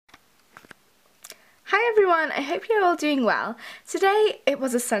Hi everyone, I hope you're all doing well. Today it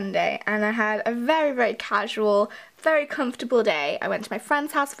was a Sunday and I had a very casual, very comfortable day. I went to my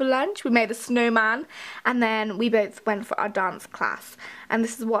friend's house for lunch, we made a snowman, and then we both went for our dance class. And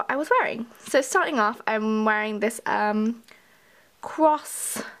this is what I was wearing. So starting off, I'm wearing this gold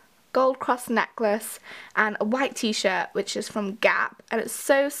cross necklace and a white t-shirt which is from Gap, and it's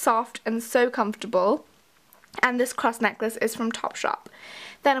so soft and so comfortable. And this cross necklace is from Topshop.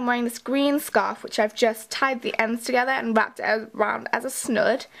 Then I'm wearing this green scarf which I've just tied the ends together and wrapped it around as a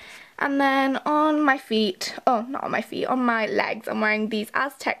snood. And then on my feet, oh not on my feet, on my legs, I'm wearing these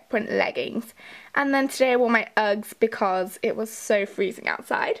Aztec print leggings. And then today I wore my Uggs because it was so freezing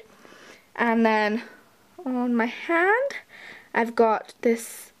outside. And then on my hand I've got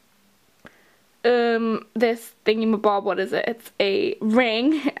this thingamabob, what is it? It's a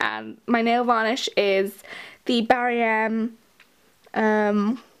ring, and my nail varnish is the Barry M,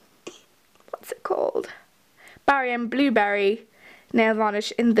 what's it called? Barry M Blueberry nail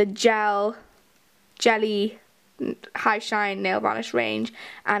varnish in the jelly high shine nail varnish range,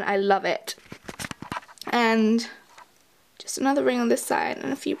 and I love it. And just another ring on this side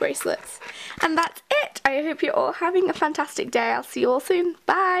and a few bracelets. And that's it! I hope you're all having a fantastic day. I'll see you all soon.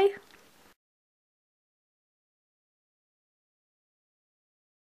 Bye!